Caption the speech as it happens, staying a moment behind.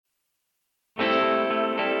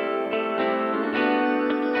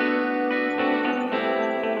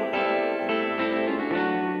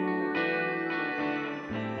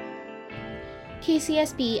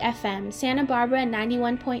KCSB FM, Santa Barbara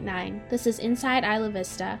 91.9. This is Inside Isla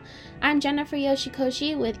Vista. I'm Jennifer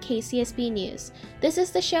Yoshikoshi with KCSB News. This is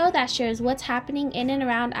the show that shares what's happening in and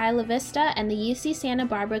around Isla Vista and the UC Santa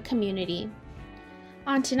Barbara community.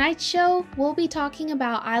 On tonight's show, we'll be talking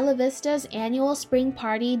about Isla Vista's annual spring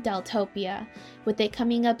party, Deltopia. With it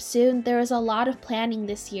coming up soon, there is a lot of planning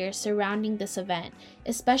this year surrounding this event,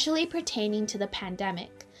 especially pertaining to the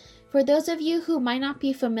pandemic. For those of you who might not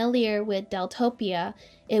be familiar with Deltopia,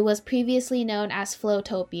 it was previously known as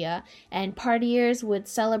Floatopia, and partiers would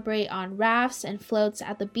celebrate on rafts and floats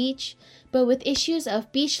at the beach. But with issues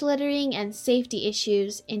of beach littering and safety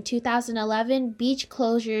issues, in 2011, beach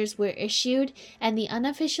closures were issued and the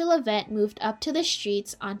unofficial event moved up to the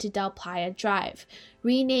streets onto Del Playa Drive,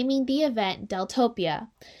 renaming the event Deltopia.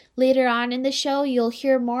 Later on in the show, you'll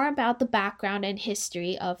hear more about the background and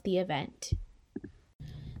history of the event.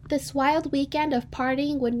 This wild weekend of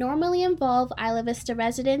partying would normally involve Isla Vista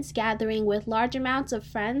residents gathering with large amounts of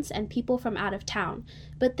friends and people from out of town,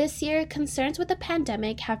 but this year, concerns with the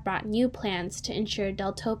pandemic have brought new plans to ensure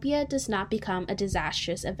Deltopia does not become a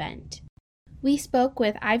disastrous event. We spoke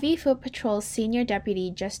with Ivy Foot Patrol's Senior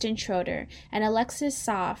Deputy Justin Schroeder and Alexis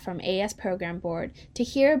Saw from AS Program Board to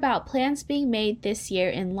hear about plans being made this year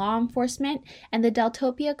in law enforcement and the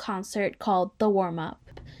Deltopia concert called The Warm-Up.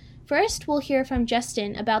 First, we'll hear from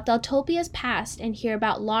Justin about Deltopia's past and hear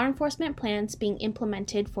about law enforcement plans being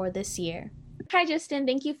implemented for this year. Hi, Justin.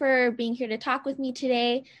 Thank you for being here to talk with me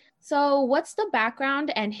today. So what's the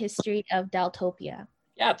background and history of Deltopia?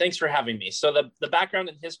 Yeah, thanks for having me. So the background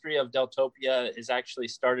and history of Deltopia is actually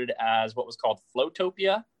started as what was called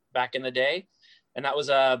Floatopia back in the day. And that was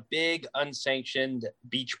a big unsanctioned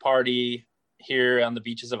beach party here on the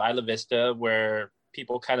beaches of Isla Vista where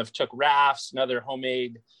people kind of took rafts and other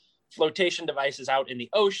homemade flotation devices out in the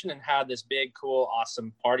ocean and had this big, cool,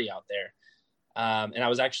 awesome party out there. And I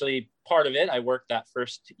was actually part of it. I worked that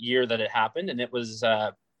first year that it happened, and it was,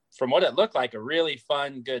 from what it looked like, a really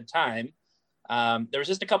fun, good time. There was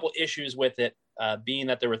just a couple issues with it, being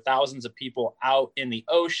that there were thousands of people out in the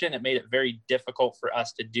ocean. It made it very difficult for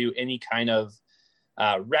us to do any kind of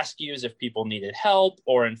rescues if people needed help,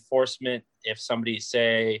 or enforcement if somebody,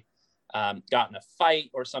 say, got in a fight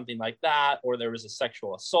or something like that, or there was a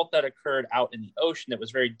sexual assault that occurred out in the ocean. It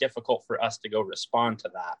was very difficult for us to go respond to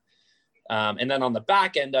that. And then on the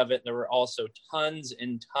back end of it, there were also tons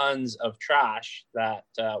and tons of trash that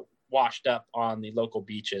washed up on the local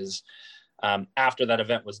beaches after that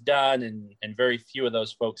event was done, and very few of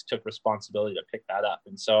those folks took responsibility to pick that up.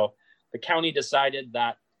 And so the county decided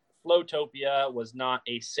that Floatopia was not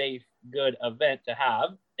a safe, good event to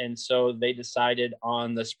have. And so they decided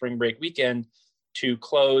on the spring break weekend to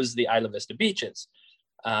close the Isla Vista beaches.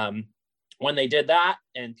 When they did that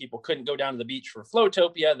and people couldn't go down to the beach for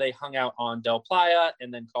Floatopia, they hung out on Del Playa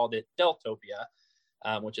and then called it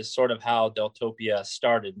Deltopia, which is sort of how Deltopia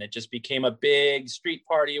started. And it just became a big street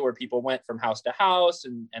party where people went from house to house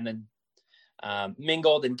and then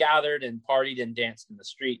mingled and gathered and partied and danced in the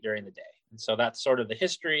street during the day. And so that's sort of the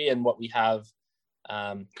history and what we have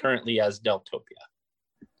currently as Deltopia.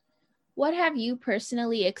 What have you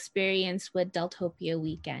personally experienced with Deltopia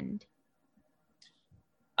weekend?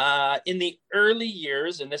 In the early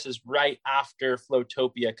years, and this is right after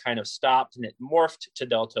Floatopia kind of stopped and it morphed to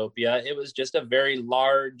Deltopia, it was just a very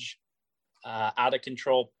large, out of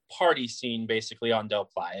control party scene basically on Del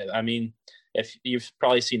Playa. I mean, if you've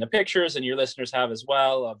probably seen the pictures and your listeners have as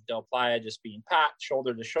well of Del Playa just being packed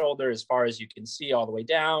shoulder to shoulder as far as you can see all the way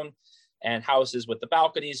down, and houses with the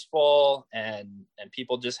balconies full and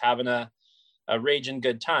people just having a raging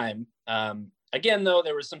good time. Again, though,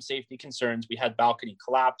 there were some safety concerns. We had balcony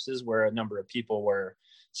collapses where a number of people were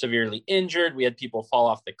severely injured. We had people fall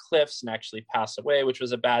off the cliffs and actually pass away, which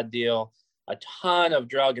was a bad deal. A ton of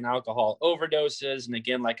drug and alcohol overdoses. And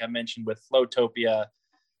again, like I mentioned with Floatopia,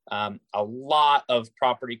 a lot of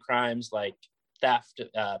property crimes like theft,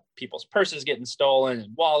 people's purses getting stolen,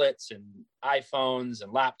 and wallets and iPhones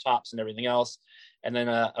and laptops and everything else. And then,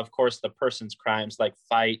 of course, the person's crimes like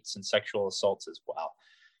fights and sexual assaults as well.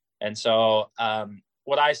 And so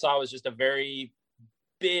what I saw was just a very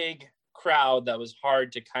big crowd that was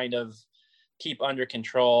hard to kind of keep under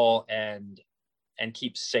control and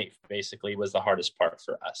keep safe, basically, was the hardest part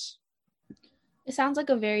for us. It sounds like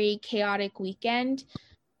a very chaotic weekend.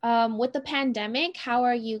 With the pandemic, how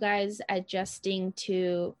are you guys adjusting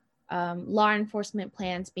to law enforcement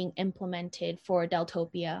plans being implemented for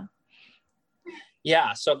Deltopia?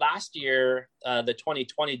 Yeah, so last year, the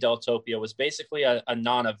 2020 Deltopia was basically a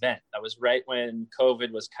non-event. That was right when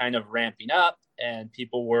COVID was kind of ramping up and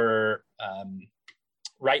people were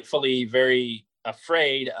rightfully very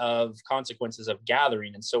afraid of consequences of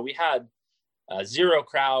gathering. And so we had zero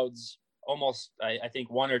crowds, almost, I think,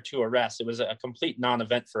 one or two arrests. It was a complete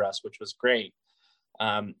non-event for us, which was great.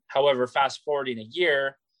 However, fast forwarding a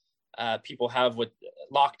year, people have with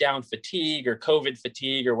lockdown fatigue or COVID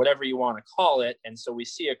fatigue or whatever you want to call it. And so we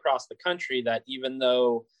see across the country that even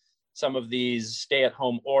though some of these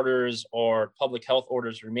stay-at-home orders or public health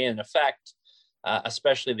orders remain in effect,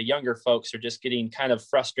 especially the younger folks are just getting kind of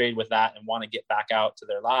frustrated with that and want to get back out to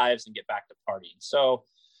their lives and get back to partying. So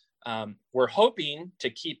we're hoping to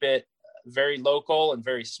keep it very local and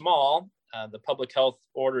very small. The public health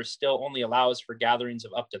order still only allows for gatherings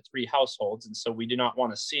of up to 3 households. And so we do not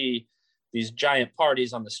want to see these giant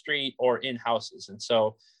parties on the street or in houses. And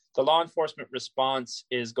so the law enforcement response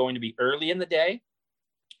is going to be early in the day.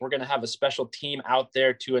 We're going to have a special team out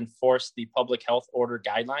there to enforce the public health order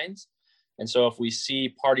guidelines. And so if we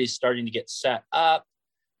see parties starting to get set up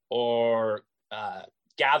or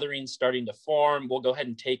gatherings starting to form, we'll go ahead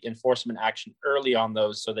and take enforcement action early on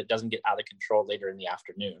those so that it doesn't get out of control later in the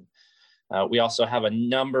afternoon. We also have a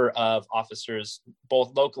number of officers,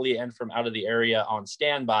 both locally and from out of the area, on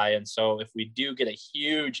standby. And so if we do get a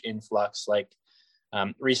huge influx, like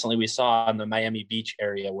recently we saw in the Miami Beach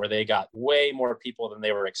area where they got way more people than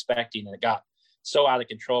they were expecting, and it got so out of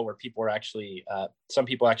control where people were actually, some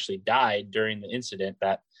people actually died during the incident,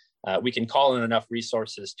 that we can call in enough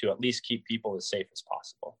resources to at least keep people as safe as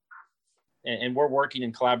possible. And we're working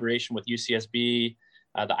in collaboration with UCSB,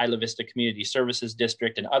 the Isla Vista Community Services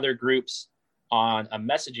District, and other groups on a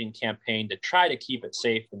messaging campaign to try to keep it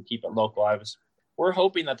safe and keep it local. We're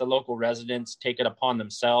hoping that the local residents take it upon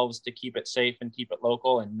themselves to keep it safe and keep it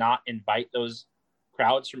local and not invite those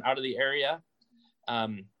crowds from out of the area.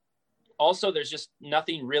 Also, there's just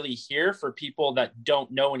nothing really here for people that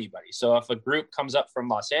don't know anybody. So if a group comes up from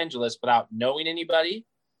Los Angeles without knowing anybody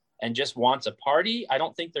and just wants a party, I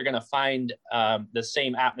don't think they're going to find the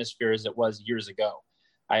same atmosphere as it was years ago.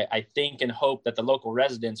 I think and hope that the local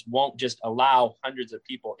residents won't just allow hundreds of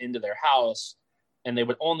people into their house, and they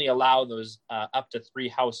would only allow those up to 3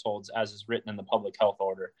 households as is written in the public health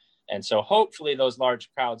order. And so hopefully those large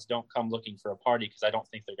crowds don't come looking for a party, because I don't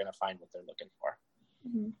think they're going to find what they're looking for.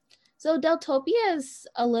 Mm-hmm. So Deltopia is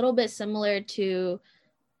a little bit similar to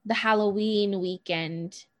the Halloween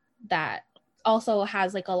weekend that also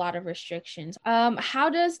has like a lot of restrictions. How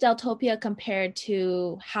does Deltopia compare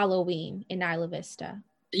to Halloween in Isla Vista?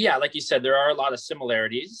 Yeah, like you said, there are a lot of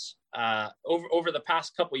similarities. Over the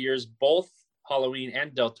past couple of years, both Halloween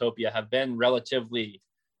and Deltopia have been relatively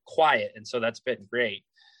quiet, and so that's been great.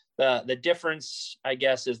 The difference, I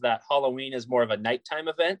guess, is that Halloween is more of a nighttime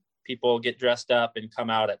event. People get dressed up and come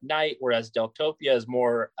out at night, whereas Deltopia is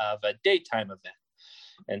more of a daytime event.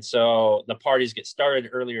 And so the parties get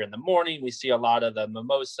started earlier in the morning. We see a lot of the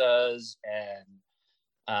mimosas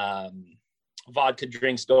and vodka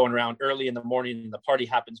drinks going around early in the morning, and the party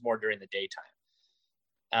happens more during the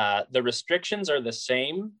daytime. The restrictions are the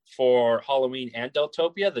same for Halloween and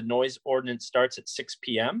Deltopia. The noise ordinance starts at 6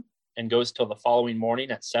 p.m. and goes till the following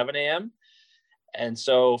morning at 7 a.m. And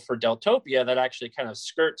so for Deltopia, that actually kind of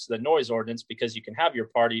skirts the noise ordinance, because you can have your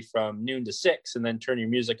party from noon to 6 and then turn your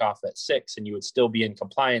music off at 6, and you would still be in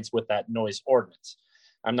compliance with that noise ordinance.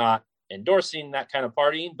 I'm not endorsing that kind of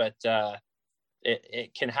partying, but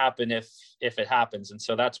it can happen if it happens. And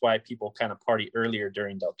so that's why people kind of party earlier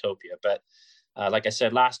during Deltopia. But like I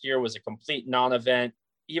said, last year was a complete non-event.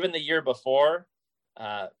 Even the year before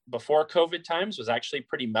COVID times was actually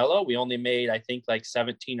pretty mellow. We only made, I think, like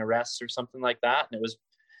 17 arrests or something like that. And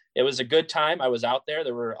it was a good time. I was out there.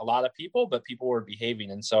 There were a lot of people, but people were behaving.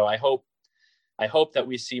 And so I hope that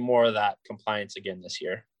we see more of that compliance again this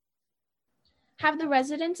year. Have the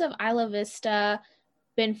residents of Isla Vista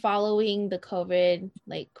been following the COVID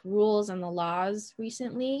rules and the laws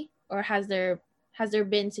recently, or has there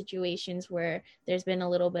been situations where there's been a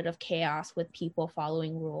little bit of chaos with people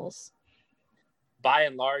following rules? By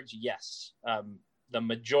and large, yes. The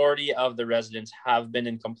majority of the residents have been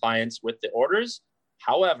in compliance with the orders.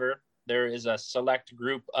 However, there is a select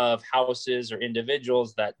group of houses or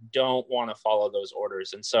individuals that don't want to follow those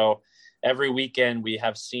orders. And so every weekend we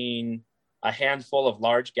have seen a handful of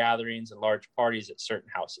large gatherings and large parties at certain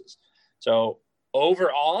houses. So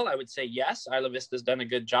overall, I would say yes, Isla Vista's done a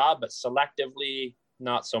good job, but selectively,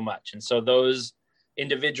 not so much. And so those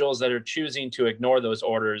individuals that are choosing to ignore those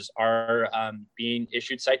orders are being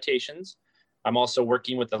issued citations. I'm also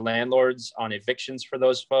working with the landlords on evictions for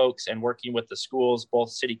those folks, and working with the schools, both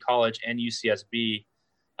City College and UCSB,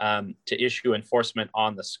 to issue enforcement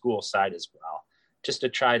on the school side as well, just to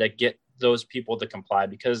try to get those people to comply.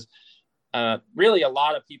 Because really a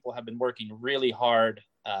lot of people have been working really hard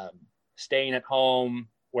staying at home,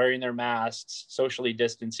 wearing their masks, socially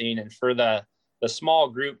distancing, and for the small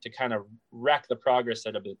group to kind of wreck the progress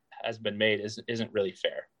that has been made isn't really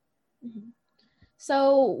fair. Mm-hmm.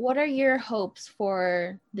 So what are your hopes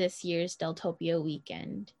for this year's Deltopia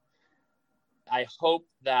weekend? I hope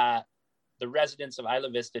that the residents of Isla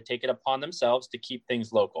Vista take it upon themselves to keep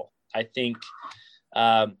things local. I think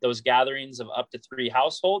those gatherings of up to 3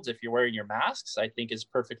 households, if you're wearing your masks, I think is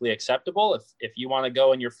perfectly acceptable. If you want to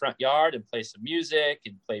go in your front yard and play some music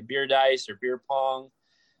and play beer dice or beer pong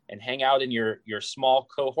and hang out in your small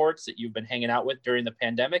cohorts that you've been hanging out with during the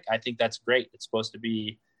pandemic, I think that's great. It's supposed to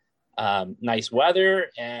be nice weather,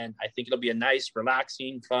 and I think it'll be a nice,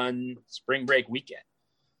 relaxing, fun spring break weekend.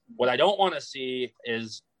 What I don't want to see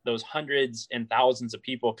is those hundreds and thousands of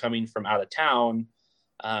people coming from out of town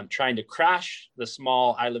trying to crash the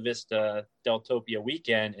small Isla Vista Deltopia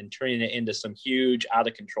weekend and turning it into some huge out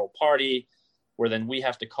of control party where then we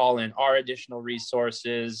have to call in our additional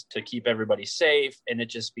resources to keep everybody safe. And it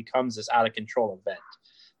just becomes this out of control event.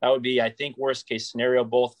 That would be, I think, worst case scenario,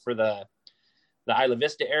 both for the Isla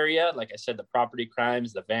Vista area, like I said, the property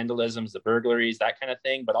crimes, the vandalisms, the burglaries, that kind of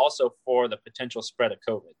thing, but also for the potential spread of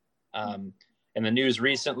COVID. In the news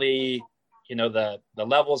recently, you know, the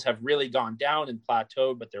levels have really gone down and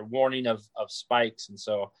plateaued, but they're warning of spikes. And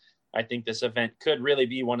so I think this event could really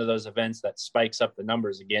be one of those events that spikes up the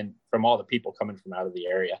numbers again from all the people coming from out of the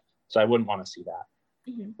area. So I wouldn't want to see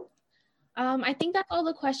that. Mm-hmm. I think that's all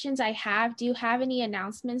the questions I have. Do you have any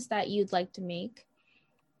announcements that you'd like to make?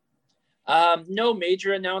 No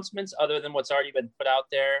major announcements other than what's already been put out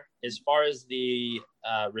there. As far as the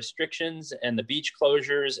restrictions and the beach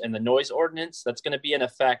closures and the noise ordinance, that's going to be in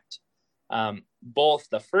effect both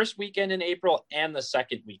the first weekend in April and the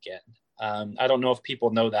second weekend. I don't know if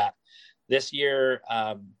people know that. This year,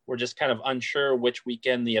 we're just kind of unsure which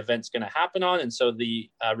weekend the event's going to happen on. And so the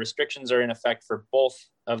restrictions are in effect for both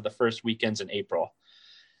of the first weekends in April.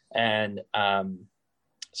 And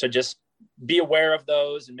so just be aware of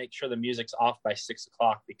those and make sure the music's off by 6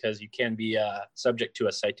 o'clock because you can be subject to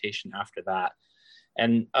a citation after that.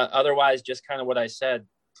 And otherwise, just kind of what I said,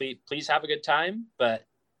 please have a good time, but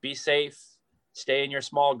be safe, stay in your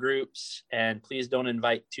small groups, and please don't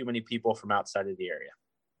invite too many people from outside of the area.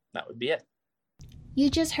 That would be it. You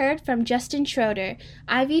just heard from Justin Schroeder,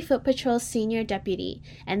 Ivy Foot Patrol's Senior Deputy,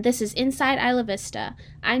 and this is Inside Isla Vista.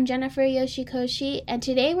 I'm Jennifer Yoshikoshi, and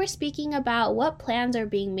today we're speaking about what plans are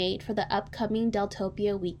being made for the upcoming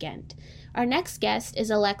Deltopia weekend. Our next guest is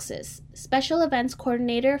Alexis, Special Events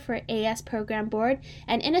Coordinator for AS Program Board,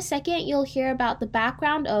 and in a second you'll hear about the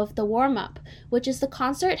background of The Warm-Up, which is the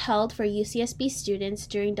concert held for UCSB students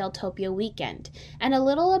during Deltopia weekend, and a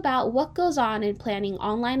little about what goes on in planning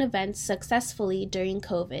online events successfully during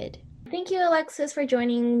COVID. Thank you, Alexis, for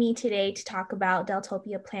joining me today to talk about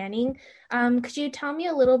Deltopia planning. Could you tell me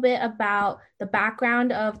a little bit about the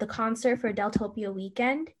background of the concert for Deltopia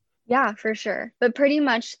weekend? Yeah, for sure. But pretty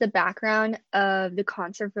much the background of the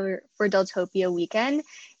concert for Deltopia weekend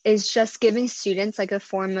is just giving students like a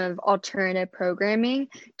form of alternative programming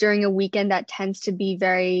during a weekend that tends to be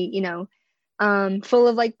very, full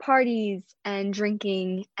of like parties and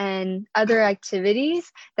drinking and other activities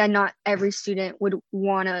that not every student would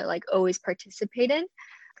want to like always participate in.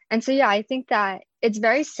 And so, yeah, I think that it's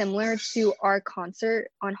very similar to our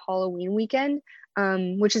concert on Halloween weekend,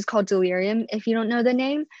 which is called Delirium, if you don't know the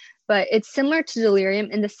name. But it's similar to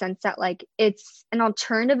Delirium in the sense that like it's an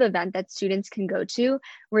alternative event that students can go to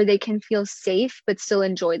where they can feel safe but still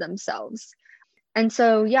enjoy themselves. And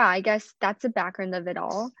so, yeah, I guess that's the background of it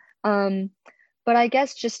all. But I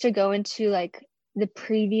guess just to go into like the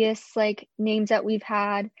previous like names that we've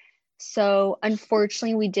had. So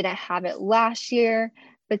unfortunately, we didn't have it last year,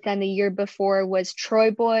 but then the year before was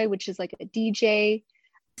Troy Boy, which is like a DJ.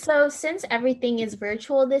 So since everything is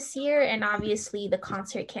virtual this year and obviously the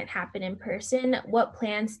concert can't happen in person, what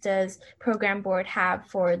plans does Program Board have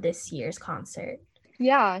for this year's concert?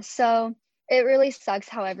 Yeah, so it really sucks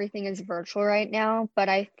how everything is virtual right now, but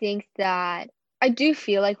I think that I do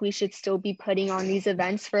feel like we should still be putting on these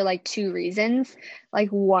events for like 2 reasons. Like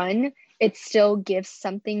one, it still gives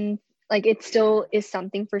something, like it still is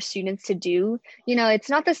something for students to do. It's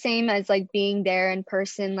not the same as like being there in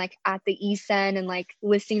person, like at the ESEN and like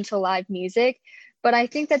listening to live music. But I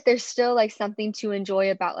think that there's still like something to enjoy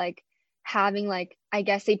about like having like, I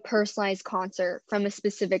guess, a personalized concert from a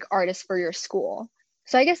specific artist for your school.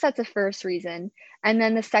 So I guess that's the first reason. And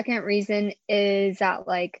then the second reason is that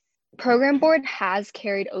like Program Board has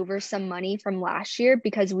carried over some money from last year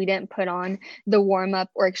because we didn't put on the warm-up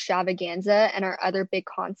or extravaganza and our other big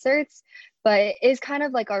concerts, but it is kind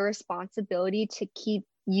of like our responsibility to keep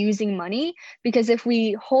using money, because if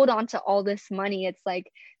we hold on to all this money, it's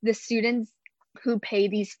like the students who pay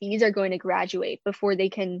these fees are going to graduate before they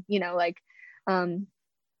can,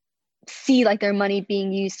 see like their money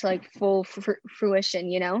being used to like full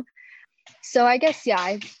fruition. So I guess,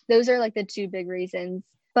 yeah, those are like the two big reasons.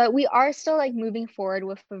 But we are still like moving forward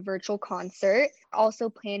with a virtual concert, also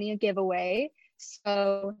planning a giveaway.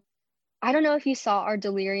 So I don't know if you saw our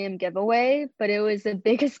Delirium giveaway, but it was the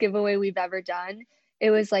biggest giveaway we've ever done. It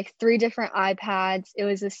was like 3 different iPads. It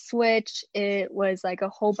was a Switch. It was like a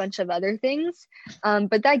whole bunch of other things.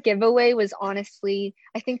 But that giveaway was honestly,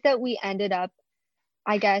 I think that we ended up,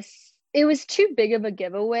 I guess, it was too big of a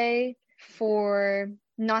giveaway for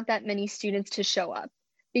not that many students to show up,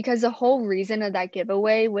 because the whole reason of that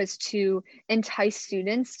giveaway was to entice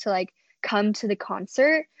students to like come to the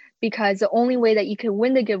concert, because the only way that you could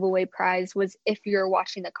win the giveaway prize was if you're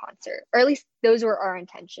watching the concert, or at least those were our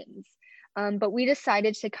intentions. But we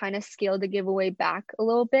decided to kind of scale the giveaway back a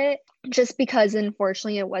little bit, just because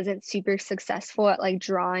unfortunately it wasn't super successful at like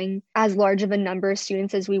drawing as large of a number of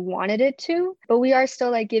students as we wanted it to. But we are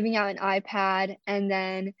still like giving out an iPad, and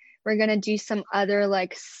then we're going to do some other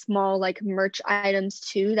like small like merch items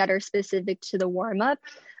too that are specific to the warm-up.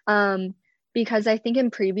 Because I think in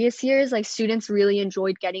previous years, like students really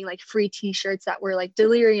enjoyed getting like free t-shirts that were like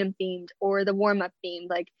Delirium themed or the warm-up themed,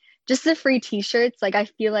 like just the free t-shirts. Like I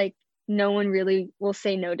feel like no one really will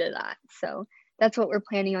say no to that. So that's what we're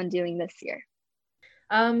planning on doing this year.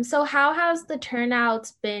 So how has the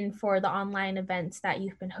turnout been for the online events that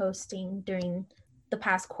you've been hosting during the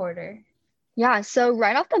past quarter? Yeah, so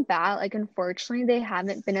right off the bat, like unfortunately, they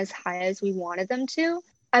haven't been as high as we wanted them to.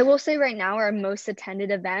 I will say right now, our most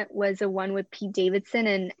attended event was the one with Pete Davidson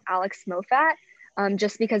and Alex Moffat,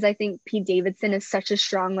 just because I think Pete Davidson is such a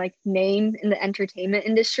strong like name in the entertainment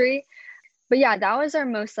industry. But yeah, that was our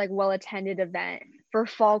most like well-attended event for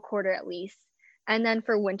fall quarter at least. And then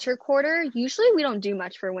for winter quarter, usually we don't do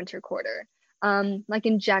much for winter quarter. Like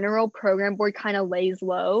in general, program board kind of lays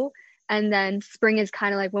low. And then spring is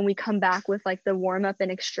kind of like when we come back with like the warm up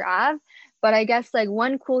and extrav. But I guess like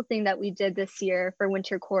one cool thing that we did this year for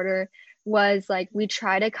winter quarter was like we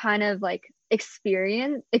try to kind of like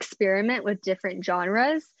experiment with different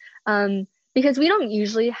genres. Because we don't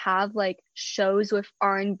usually have like shows with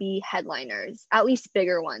R&B headliners, at least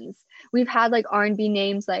bigger ones. We've had like R&B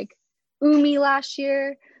names like Umi last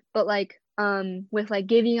year, but like with like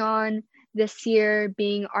Giveon this year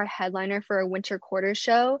being our headliner for a winter quarter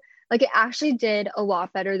show, like it actually did a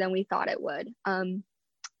lot better than we thought it would.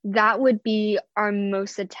 That would be our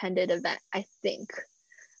most attended event, I think.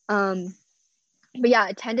 But yeah,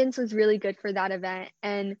 attendance was really good for that event.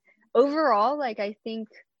 And overall, like I think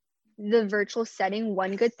the virtual setting,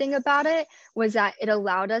 one good thing about it was that it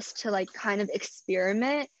allowed us to like kind of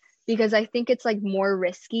experiment, because I think it's like more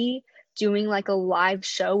risky doing like a live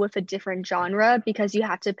show with a different genre, because you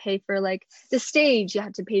have to pay for like the stage, you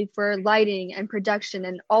have to pay for lighting and production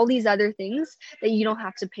and all these other things that you don't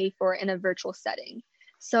have to pay for in a virtual setting.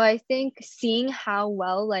 So I think seeing how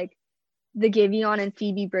well like the Giveon and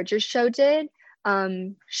Phoebe Bridgers show did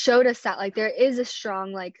showed us that like there is a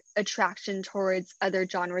strong like attraction towards other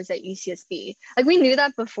genres at UCSB. Like we knew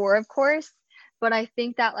that before, of course, but I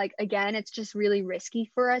think that like again it's just really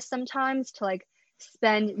risky for us sometimes to like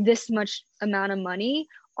spend this much amount of money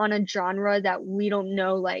on a genre that we don't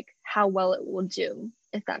know like how well it will do,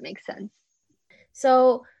 if that makes sense.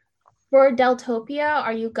 So for Deltopia,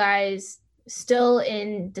 are you guys still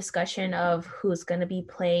in discussion of who's going to be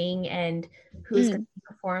playing and who's going to be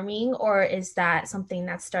performing, or is that something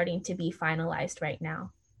that's starting to be finalized right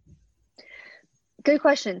now? Good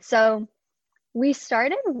question. So we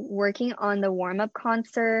started working on the warm-up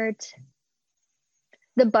concert.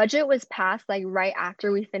 The budget was passed like right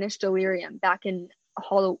after we finished Delirium back in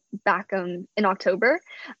October.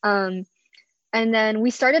 And then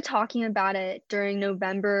we started talking about it during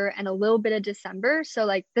November and a little bit of December. So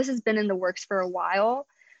like this has been in the works for a while.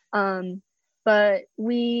 But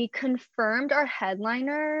we confirmed our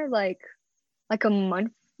headliner like a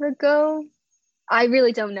month ago. I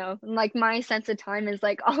really don't know. Like my sense of time is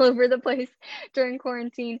like all over the place during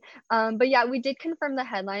quarantine. But yeah, we did confirm the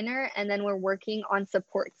headliner, and then we're working on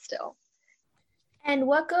support still. And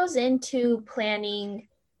what goes into planning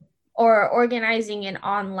or organizing an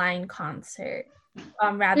online concert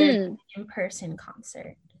rather than an in-person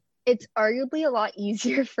concert? It's arguably a lot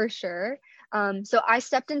easier for sure. So I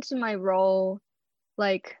stepped into my role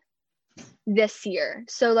like this year.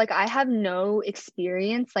 So like I have no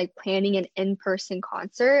experience like planning an in-person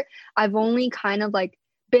concert. I've only kind of like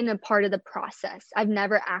been a part of the process. I've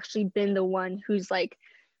never actually been the one who's like,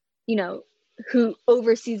 who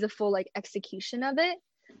oversees the full like execution of it.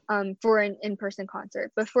 for an in-person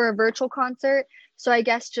concert. But for a virtual concert, so I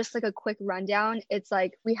guess just like a quick rundown, it's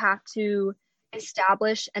like we have to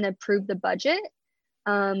establish and approve the budget.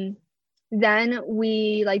 Then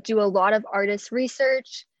we like do a lot of artist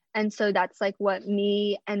research. And so that's like what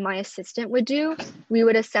me and my assistant would do. We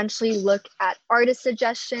would essentially look at artist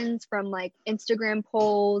suggestions from like Instagram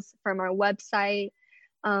polls, from our website.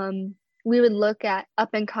 We would look at up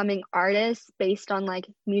and coming artists based on like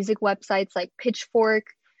music websites like Pitchfork,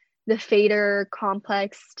 The Fader,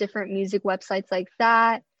 Complex, different music websites like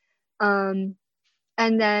that. And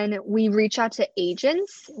then we reach out to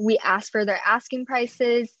agents. We ask for their asking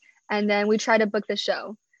prices, and then we try to book the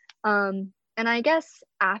show. And I guess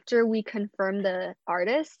after we confirm the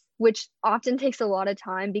artists, which often takes a lot of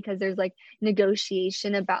time because there's like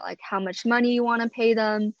negotiation about like how much money you want to pay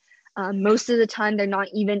them. Most of the time they're not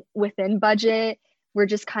even within budget. We're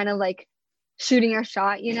just kind of like shooting our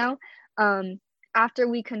shot, you know? After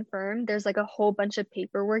we confirm, there's like a whole bunch of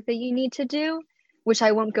paperwork that you need to do, which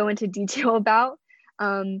I won't go into detail about.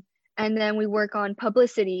 And then we work on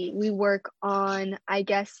publicity. We work on, I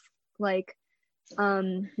guess, like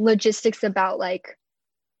logistics about like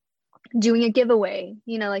doing a giveaway,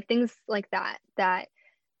 you know, like things like that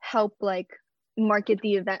help like market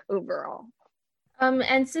the event overall.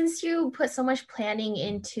 And since you put so much planning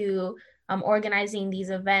into organizing these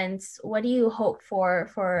events, what do you hope for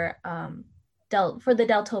the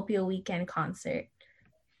Deltopia weekend concert?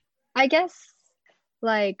 I guess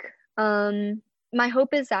like my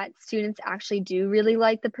hope is that students actually do really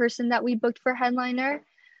like the person that we booked for headliner.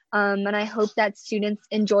 And I hope that students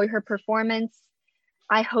enjoy her performance.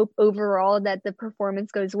 I hope overall that the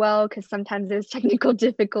performance goes well, because sometimes there's technical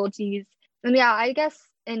difficulties. And yeah, I guess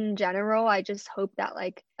in general, I just hope that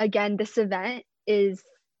like, again, this event is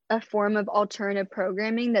a form of alternative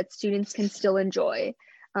programming that students can still enjoy.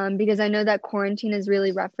 Because I know that quarantine is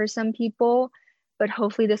really rough for some people, but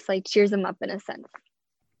hopefully this like cheers them up in a sense.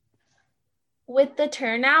 With the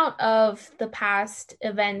turnout of the past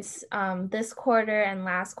events this quarter and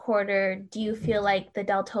last quarter, do you feel like the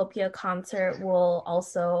Deltopia concert will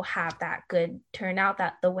also have that good turnout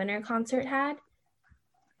that the winter concert had?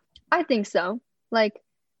 I think so. Like,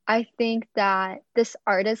 I think that this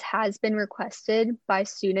artist has been requested by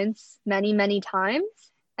students many, many times.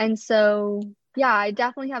 And so, yeah, I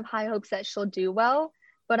definitely have high hopes that she'll do well.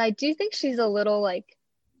 But I do think she's a little like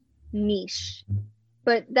niche.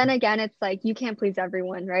 But then again, it's like you can't please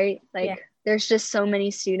everyone, right? Like There's just so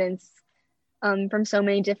many students from so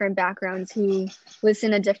many different backgrounds who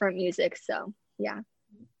listen to different music. So yeah.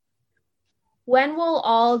 When will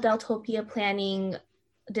all Deltopia planning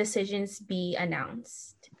decisions be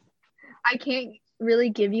announced? I can't really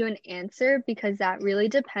give you an answer because that really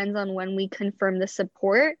depends on when we confirm the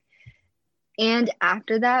support. And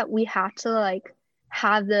after that, we have to like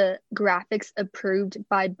have the graphics approved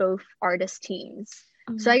by both artist teams.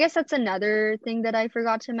 So I guess that's another thing that I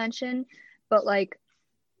forgot to mention, but like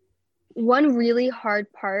one really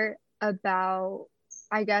hard part about,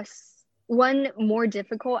 I guess, one more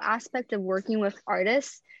difficult aspect of working with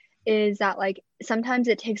artists is that like sometimes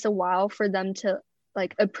it takes a while for them to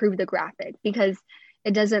like approve the graphic because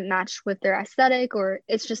it doesn't match with their aesthetic or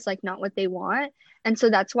it's just like not what they want. And so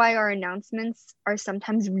that's why our announcements are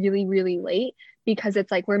sometimes really, really late because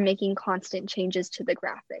it's like we're making constant changes to the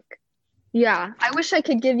graphic. Yeah, I wish I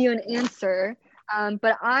could give you an answer,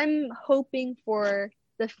 but I'm hoping for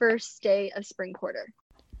the first day of spring quarter.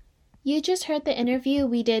 You just heard the interview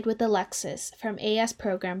we did with Alexis from AS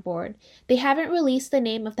Program Board. They haven't released the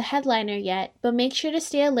name of the headliner yet, but make sure to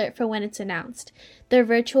stay alert for when it's announced. Their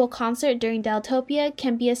virtual concert during Deltopia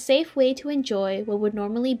can be a safe way to enjoy what would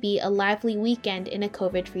normally be a lively weekend in a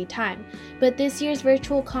COVID-free time, but this year's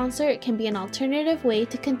virtual concert can be an alternative way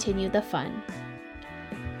to continue the fun.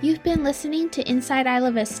 You've been listening to Inside Isla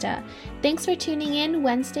Vista. Thanks for tuning in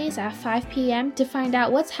Wednesdays at 5 p.m. to find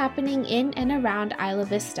out what's happening in and around Isla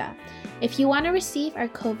Vista. If you want to receive our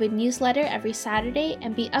COVID newsletter every Saturday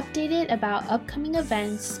and be updated about upcoming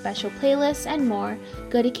events, special playlists, and more,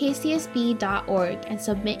 go to kcsb.org and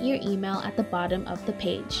submit your email at the bottom of the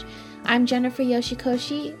page. I'm Jennifer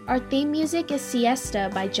Yoshikoshi. Our theme music is Siesta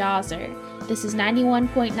by Jawser. This is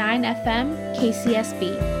 91.9 FM,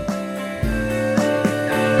 KCSB.